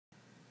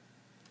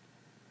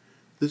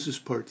This is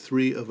part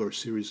 3 of our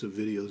series of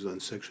videos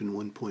on section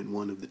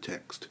 1.1 of the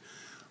text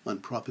on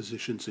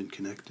propositions and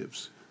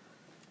connectives.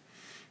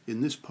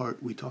 In this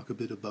part we talk a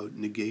bit about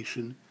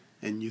negation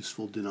and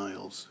useful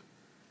denials.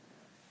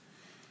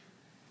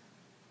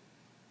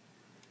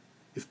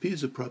 If P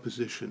is a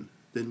proposition,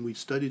 then we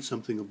studied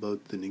something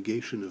about the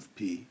negation of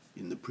P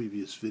in the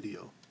previous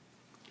video.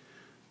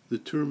 The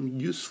term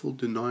useful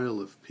denial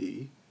of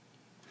P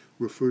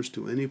refers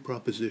to any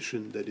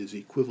proposition that is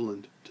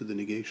equivalent to the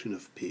negation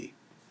of P.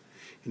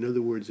 In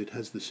other words, it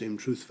has the same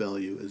truth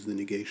value as the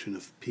negation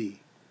of P.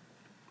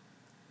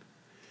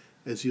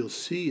 As you'll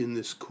see in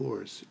this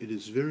course, it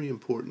is very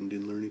important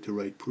in learning to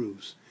write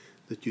proofs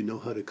that you know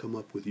how to come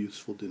up with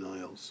useful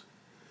denials.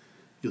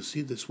 You'll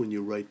see this when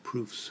you write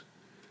proofs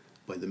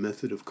by the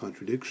method of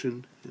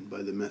contradiction and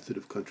by the method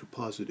of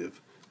contrapositive,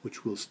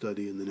 which we'll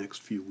study in the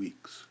next few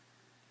weeks.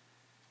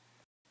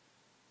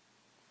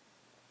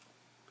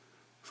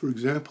 For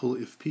example,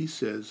 if P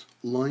says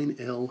line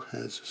L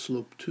has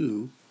slope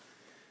 2,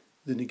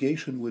 the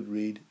negation would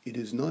read, it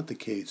is not the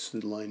case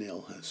that line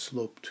L has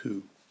slope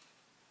 2.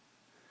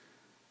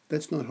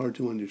 That's not hard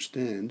to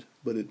understand,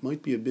 but it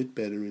might be a bit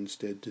better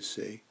instead to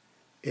say,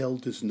 L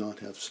does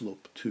not have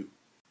slope 2.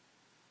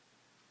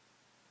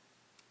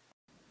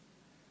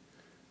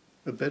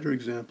 A better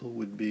example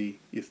would be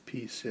if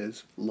P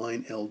says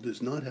line L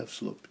does not have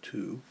slope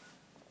 2,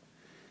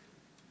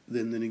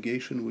 then the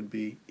negation would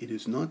be, it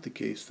is not the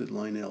case that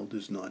line L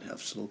does not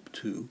have slope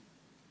 2.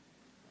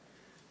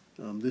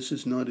 This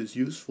is not as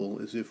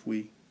useful as if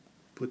we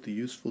put the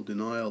useful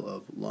denial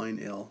of line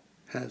L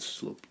has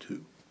slope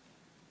 2.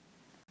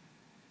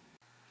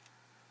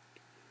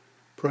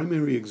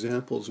 Primary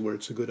examples where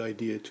it's a good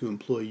idea to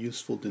employ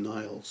useful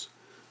denials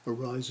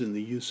arise in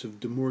the use of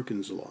De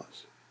Morgan's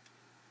laws.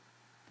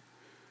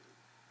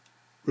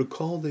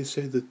 Recall they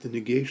say that the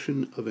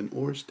negation of an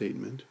or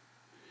statement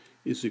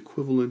is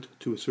equivalent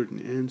to a certain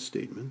and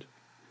statement,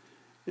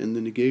 and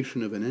the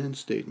negation of an and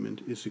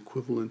statement is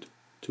equivalent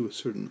to a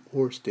certain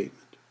or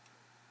statement.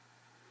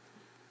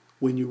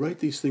 When you write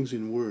these things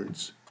in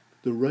words,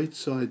 the right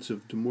sides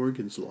of De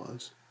Morgan's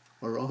laws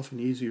are often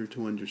easier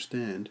to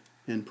understand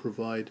and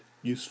provide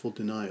useful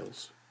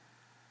denials.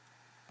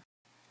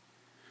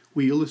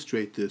 We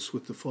illustrate this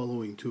with the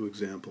following two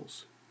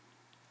examples.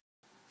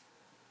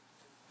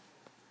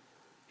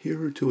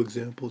 Here are two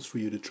examples for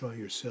you to try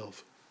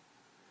yourself.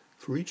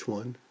 For each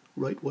one,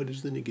 write what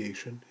is the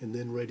negation and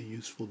then write a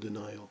useful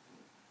denial.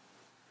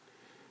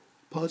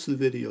 Pause the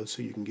video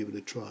so you can give it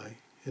a try,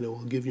 and I will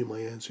give you my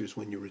answers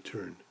when you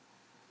return.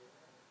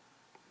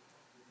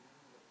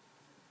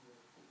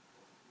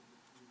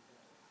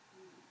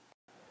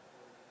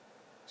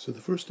 So the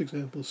first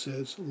example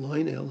says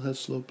line L has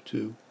slope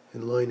 2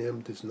 and line M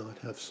does not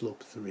have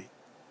slope 3.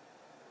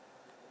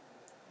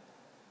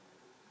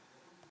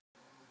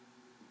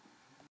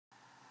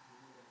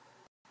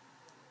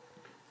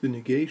 The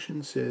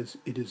negation says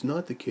it is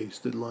not the case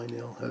that line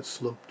L has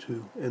slope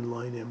 2 and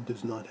line M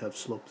does not have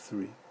slope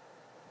 3.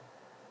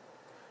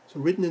 So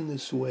written in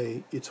this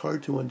way, it's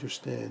hard to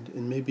understand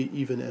and maybe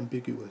even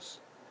ambiguous.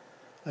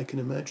 I can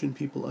imagine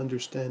people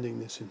understanding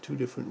this in two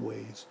different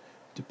ways,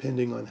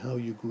 depending on how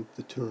you group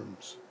the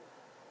terms.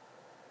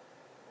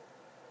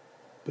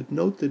 But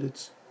note that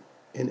it's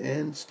an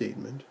and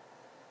statement,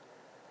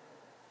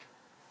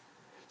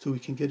 so we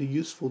can get a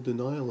useful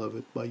denial of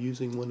it by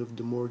using one of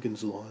De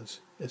Morgan's laws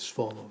as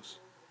follows.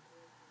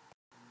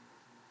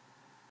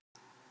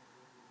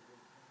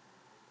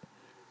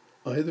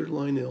 Either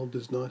line L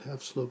does not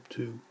have slope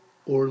 2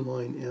 or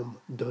line M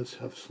does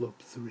have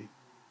slope 3.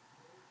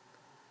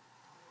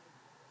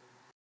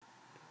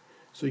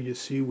 So you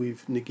see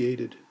we've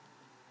negated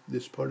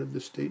this part of the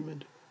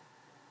statement,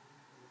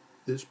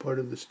 this part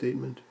of the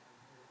statement,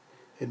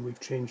 and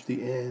we've changed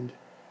the and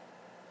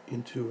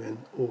into an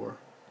or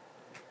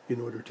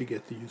in order to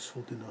get the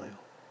useful denial.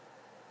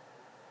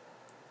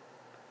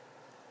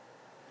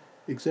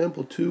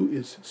 Example 2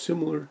 is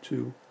similar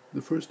to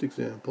the first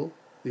example.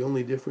 The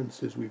only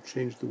difference is we've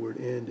changed the word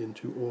and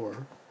into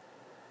or.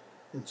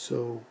 And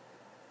so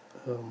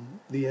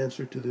the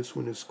answer to this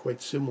one is quite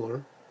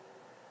similar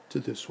to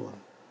this one.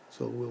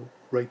 So we'll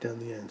write down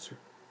the answer.